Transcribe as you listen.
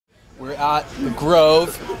We're at the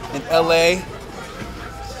Grove in LA,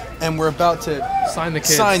 and we're about to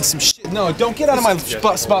sign some shit. No, don't get out of my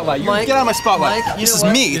spotlight. Get out of my spotlight. This is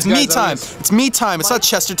me. It's me time. It's me time. It's not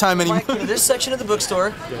Chester time anymore. Mike, go to this section of the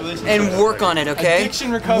bookstore and work on it, okay?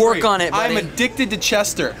 Addiction recovery. Work on it, buddy. I'm addicted to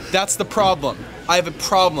Chester. That's the problem. I have a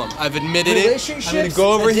problem. I've admitted it. I'm gonna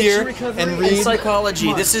go over here and read. And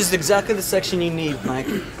psychology. This is exactly the section you need, Mike.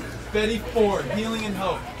 Betty Ford, Healing and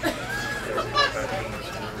Hope.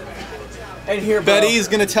 And here, bro, Betty is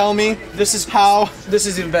gonna tell me this is how. This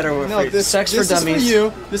is even better. No, this Sex for Dummies. This is for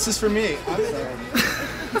you. This is for me.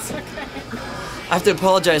 I'm sorry. I have to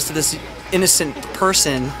apologize to this innocent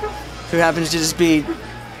person who happens to just be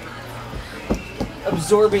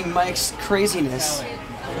absorbing Mike's craziness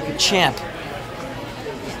like a champ.